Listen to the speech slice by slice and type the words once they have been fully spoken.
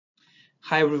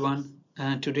Hi everyone,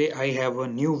 today I have a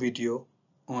new video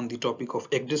on the topic of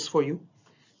ECDIS for you.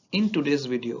 In today's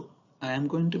video, I am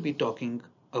going to be talking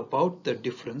about the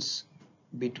difference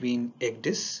between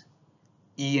ECDIS,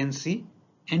 ENC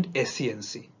and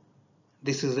SENC.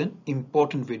 This is an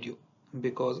important video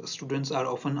because students are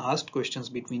often asked questions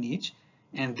between each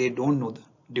and they don't know the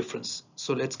difference.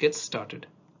 So let's get started.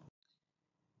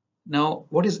 Now,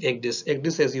 what is ECDIS?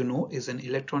 ECDIS, as you know, is an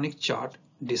electronic chart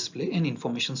display and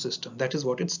information system. That is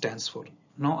what it stands for.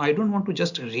 Now, I don't want to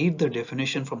just read the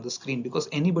definition from the screen because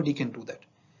anybody can do that.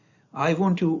 I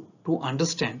want you to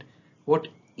understand what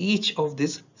each of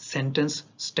this sentence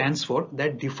stands for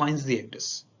that defines the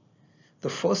ECDIS. The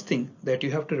first thing that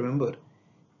you have to remember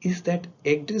is that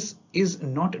ECDIS is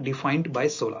not defined by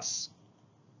SOLAS.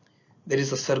 There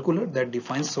is a circular that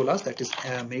defines SOLAS, that is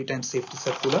Maritime Safety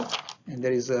Circular, and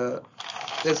there's a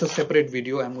separate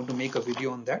video. I'm going to make a video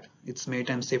on that. It's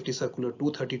Maritime Safety Circular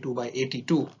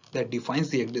 232/82 that defines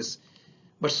the ECDIS,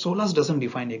 but SOLAS doesn't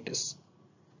define ECDIS.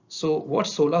 So what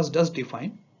SOLAS does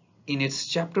define in its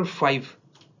chapter 5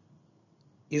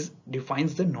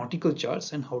 defines the nautical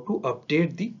charts and how to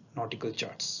update the nautical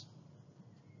charts,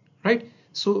 right?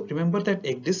 So remember that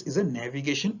ECDIS is a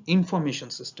navigation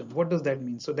information system. What does that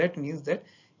mean? So that means that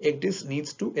ECDIS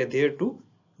needs to adhere to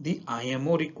the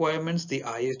IMO requirements, the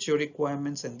IHO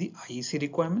requirements, and the IEC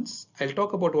requirements. I'll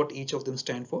talk about what each of them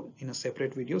stand for in a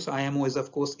separate video. So IMO is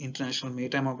of course International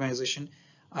Maritime Organization,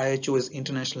 IHO is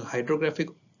International Hydrographic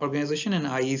Organization, and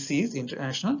IEC is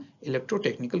International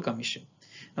Electrotechnical Commission.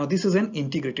 Now this is an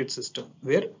integrated system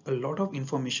where a lot of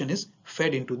information is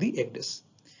fed into the ECDIS.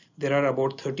 There are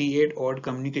about 38 odd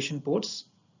communication ports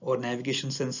or navigation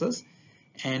sensors,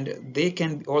 and they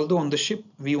can, although on the ship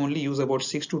we only use about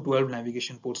 6 to 12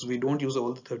 navigation ports, we don't use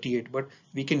all the 38, but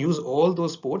we can use all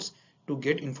those ports to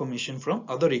get information from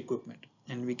other equipment,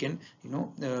 and we can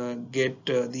get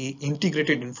the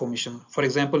integrated information. For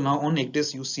example, now on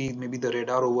ECDIS you see maybe the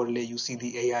radar overlay, you see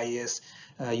the AIS,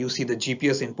 you see the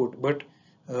GPS input, but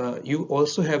you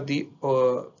also have the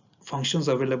functions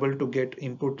available to get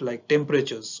input like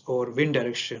temperatures or wind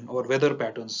direction or weather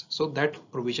patterns. So that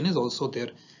provision is also there.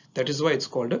 That is why it's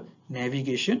called a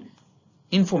navigation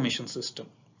information system.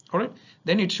 All right,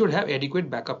 then it should have adequate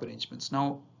backup arrangements.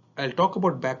 Now I'll talk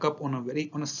about backup on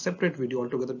a separate video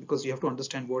altogether, because you have to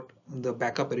understand what the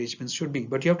backup arrangements should be.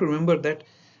 But you have to remember that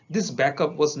this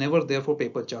backup was never there for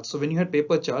paper charts. So when you had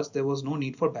paper charts, there was no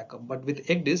need for backup, but with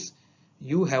ECDIS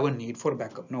you have a need for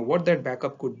backup. Now what that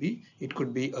backup could be, it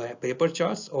could be a paper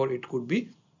charts, or it could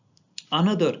be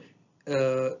another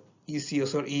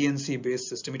ECS or ENC based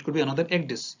system. It could be another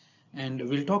ECDIS, and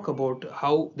we'll talk about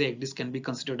how the ECDIS can be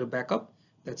considered a backup.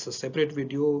 That's a separate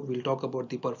video. We'll talk about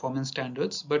the performance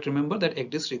standards, but remember that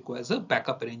ECDIS requires a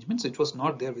backup arrangements, which was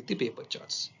not there with the paper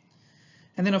charts.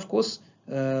 And then of course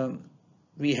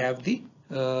we have the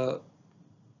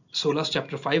SOLAS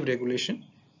chapter 5 regulation,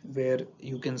 where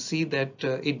you can see that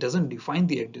it doesn't define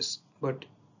the ECDIS, but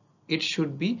it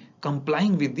should be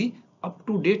complying with the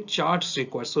up-to-date charts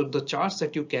required. So the charts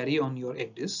that you carry on your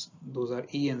ECDIS, those are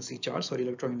ENC charts or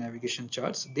electronic navigation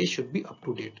charts, they should be up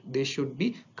to date. They should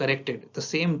be corrected. The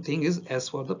same thing is as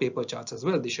for the paper charts as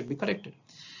well. They should be corrected.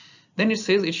 Then it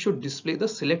says it should display the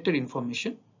selected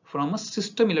information from a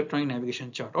system electronic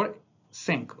navigation chart, or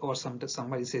SENC, or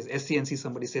somebody says SENC,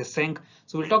 somebody says SENC.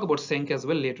 So we'll talk about SENC as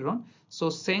well later on. So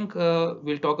SENC,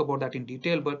 we'll talk about that in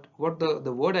detail, but what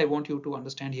the word I want you to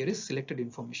understand here is selected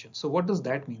information. So what does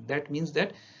that mean? That means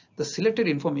that the selected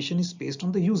information is based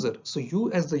on the user. So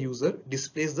you as the user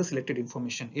displays the selected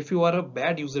information. If you are a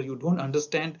bad user, you don't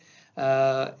understand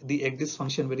the ECDIS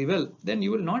function very well, then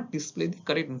you will not display the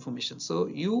correct information. So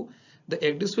the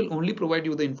ECDIS will only provide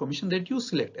you the information that you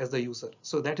select as the user.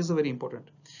 So that is a very important.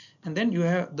 And then you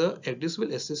have the ECDIS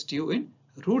will assist you in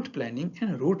route planning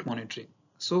and route monitoring.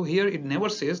 So here it never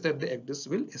says that the ECDIS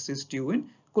will assist you in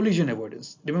collision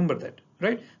avoidance. Remember that,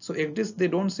 right? So ECDIS, they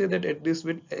don't say that ECDIS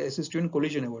will assist you in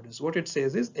collision avoidance. What it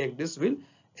says is ECDIS will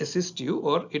assist you,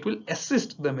 or it will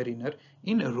assist the mariner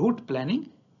in route planning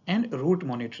and route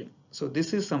monitoring. So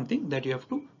this is something that you have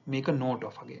to make a note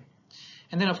of again.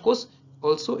 And then of course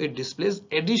also it displays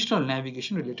additional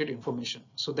navigation related information.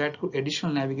 So that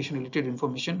additional navigation related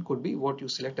information could be what you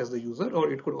select as the user,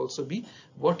 or it could also be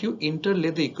what you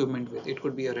interlay the equipment with. It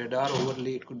could be a radar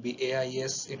overlay, it could be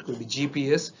AIS, it could be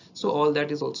GPS. So all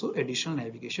that is also additional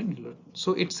navigation.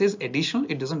 So it says additional,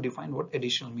 it doesn't define what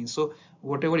additional means. So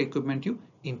whatever equipment you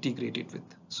integrate it with.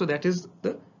 So that is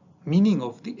the meaning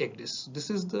of the ECDIS.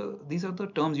 These are the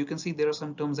terms. You can see there are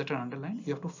some terms that are underlined.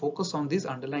 You have to focus on these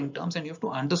underlying terms and you have to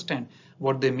understand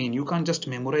what they mean. You can't just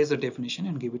memorize the definition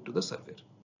and give it to the surveyor.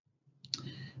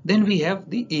 Then we have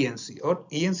the ENC, or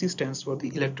ENC stands for the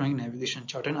electronic navigation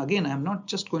chart. And again, I'm not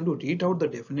just going to read out the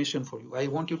definition for you. I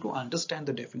want you to understand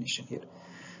the definition here.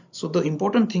 So the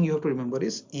important thing you have to remember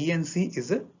is ENC is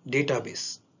a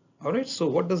database. All right. So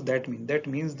what does that mean? That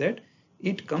means that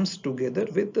it comes together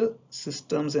with the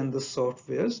systems and the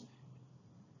softwares,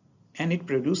 and it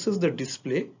produces the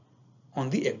display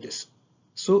on the ECDIS.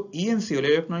 So ENC, or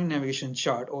electronic navigation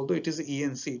chart, although it is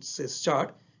ENC, it says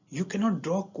chart, you cannot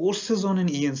draw courses on an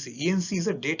ENC. ENC is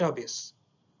a database.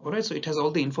 All right, so it has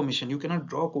all the information. You cannot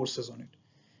draw courses on it.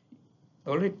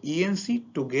 All right,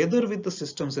 ENC together with the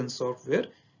systems and software,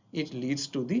 it leads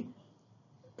to the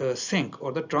SENC,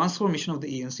 or the transformation of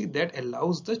the ENC, that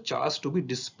allows the charts to be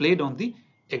displayed on the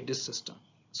ECDIS system.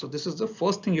 So this is the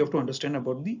first thing you have to understand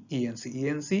about the ENC.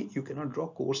 ENC, you cannot draw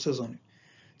courses on it.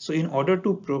 So in order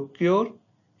to procure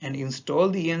and install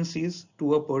the ENCs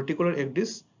to a particular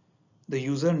ECDIS, the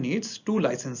user needs two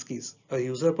license keys, a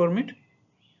user permit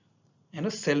and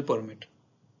a cell permit.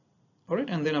 All right,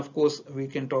 and then of course we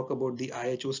can talk about the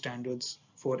IHO standards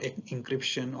for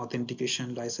encryption,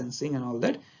 authentication, licensing, and all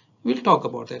that. We'll talk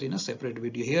about that in a separate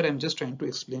video. Here I'm just trying to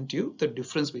explain to you the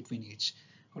difference between each.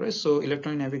 All right, so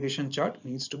electronic navigation chart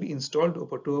needs to be installed to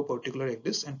a particular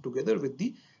ECDIS, and together with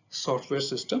the software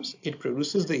systems, it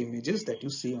produces the images that you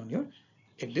see on your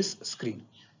ECDIS screen.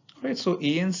 All right, so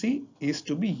ENC is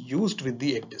to be used with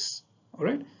the ECDIS. All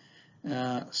right,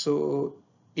 so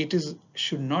it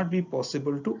should not be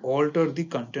possible to alter the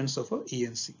contents of a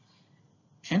ENC,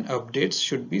 and updates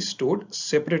should be stored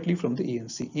separately from the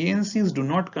ENC. ENCs do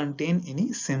not contain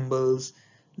any symbols,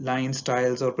 line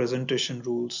styles, or presentation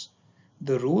rules.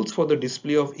 The rules for the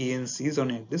display of ENCs on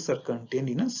ECDIS are contained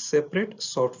in a separate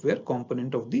software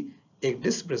component of the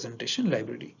ECDIS presentation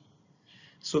library.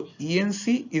 So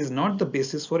ENC is not the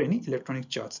basis for any electronic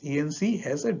charts. ENC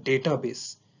has a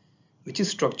database which is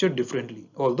structured differently,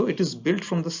 although it is built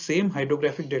from the same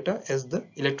hydrographic data as the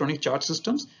electronic chart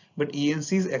systems, but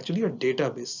ENC is actually a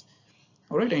database.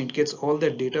 All right, and it gets all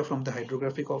that data from the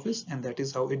hydrographic office, and that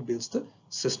is how it builds the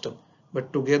system.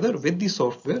 But together with the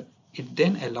software, it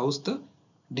then allows the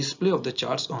display of the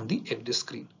charts on the ECDIS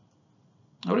screen.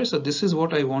 All right, so this is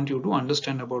what I want you to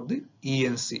understand about the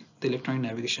ENC, the electronic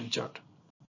navigation chart.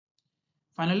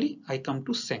 Finally, I come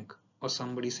to SENC, or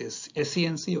somebody says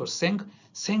SENC or SENC.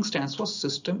 SENC stands for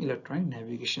System Electronic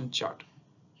Navigation Chart.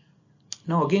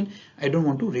 Now again, I don't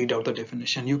want to read out the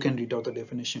definition. You can read out the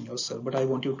definition yourself, but I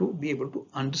want you to be able to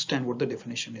understand what the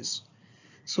definition is.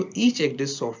 So each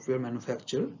ECDIS software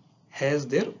manufacturer has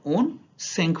their own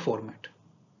SENC format.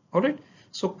 All right.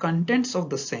 So contents of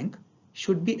the SENC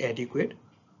should be adequate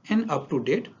and up to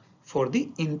date for the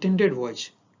intended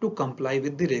voyage to comply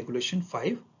with the Regulation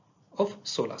 5 of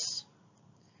SOLAS.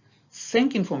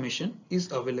 SENC information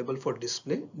is available for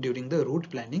display during the route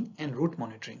planning and route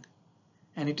monitoring,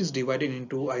 and it is divided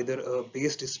into either a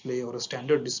base display or a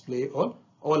standard display or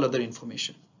all other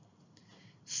information.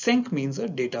 SENC means a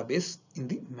database in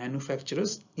the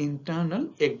manufacturer's internal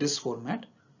ECDIS format,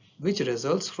 which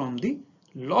results from the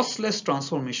lossless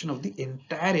transformation of the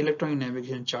entire electronic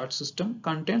navigation chart system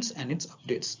contents and its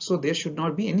updates. So there should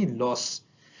not be any loss.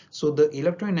 So the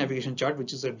electronic navigation chart,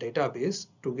 which is a database,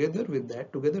 together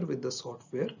with the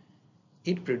software,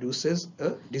 it produces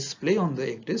a display on the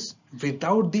ECDIS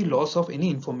without the loss of any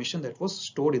information that was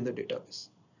stored in the database.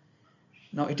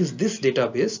 Now it is this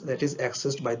database that is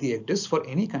accessed by the ECDIS for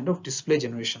any kind of display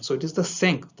generation. So it is the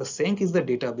SENC. The SENC is the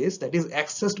database that is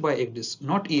accessed by ECDIS,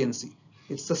 not ENC.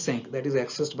 It's the SENC that is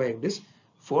accessed by ECDIS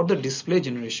for the display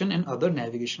generation and other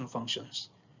navigational functions.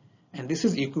 And this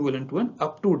is equivalent to an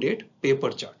up-to-date paper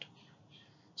chart.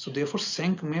 So therefore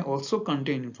SENC may also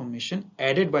contain information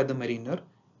added by the mariner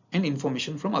and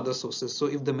information from other sources. So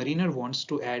if the mariner wants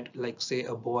to add, like say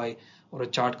a buoy or a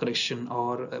chart correction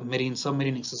or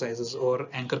submarine exercises or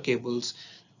anchor cables,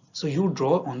 so you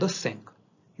draw on the SENC.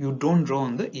 You don't draw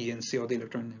on the ENC or the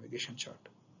electronic navigation chart.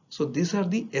 So these are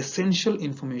the essential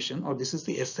information, or this is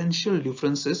the essential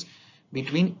differences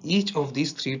between each of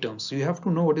these three terms. So you have to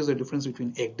know what is the difference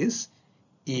between ECDIS,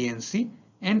 ENC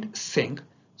and SENC,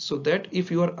 so that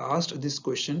if you are asked this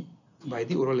question by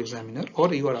the oral examiner,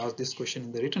 or you are asked this question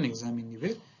in the written exam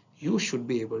anywhere, you should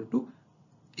be able to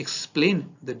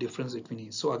explain the difference between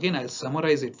each. So again, I'll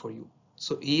summarize it for you.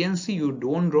 So ENC, you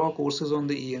don't draw courses on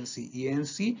the ENC.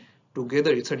 ENC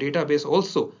together, it's a database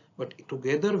also, but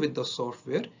together with the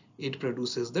software, it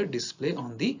produces the display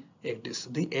on the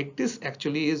ECDIS. The ECDIS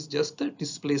actually is just the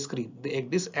display screen. The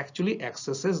ECDIS actually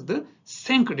accesses the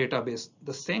SENC database.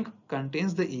 The SENC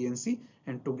contains the ENC,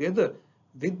 and together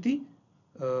with the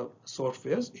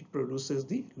softwares, it produces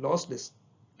the lossless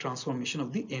transformation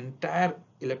of the entire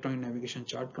electronic navigation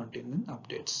chart contained in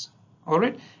updates.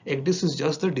 Alright, ECDIS is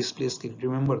just the display screen.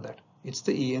 Remember that. It's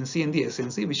the ENC and the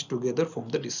SNC which together form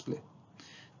the display.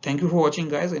 Thank you for watching,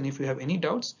 guys, and if you have any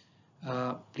doubts,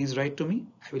 please write to me.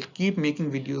 I will keep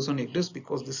making videos on ECDIS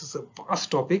because this is a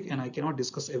vast topic and I cannot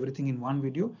discuss everything in one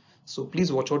video. So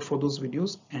please watch out for those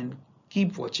videos and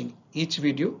keep watching each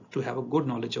video to have a good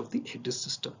knowledge of the ECDIS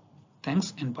system.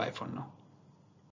 Thanks and bye for now.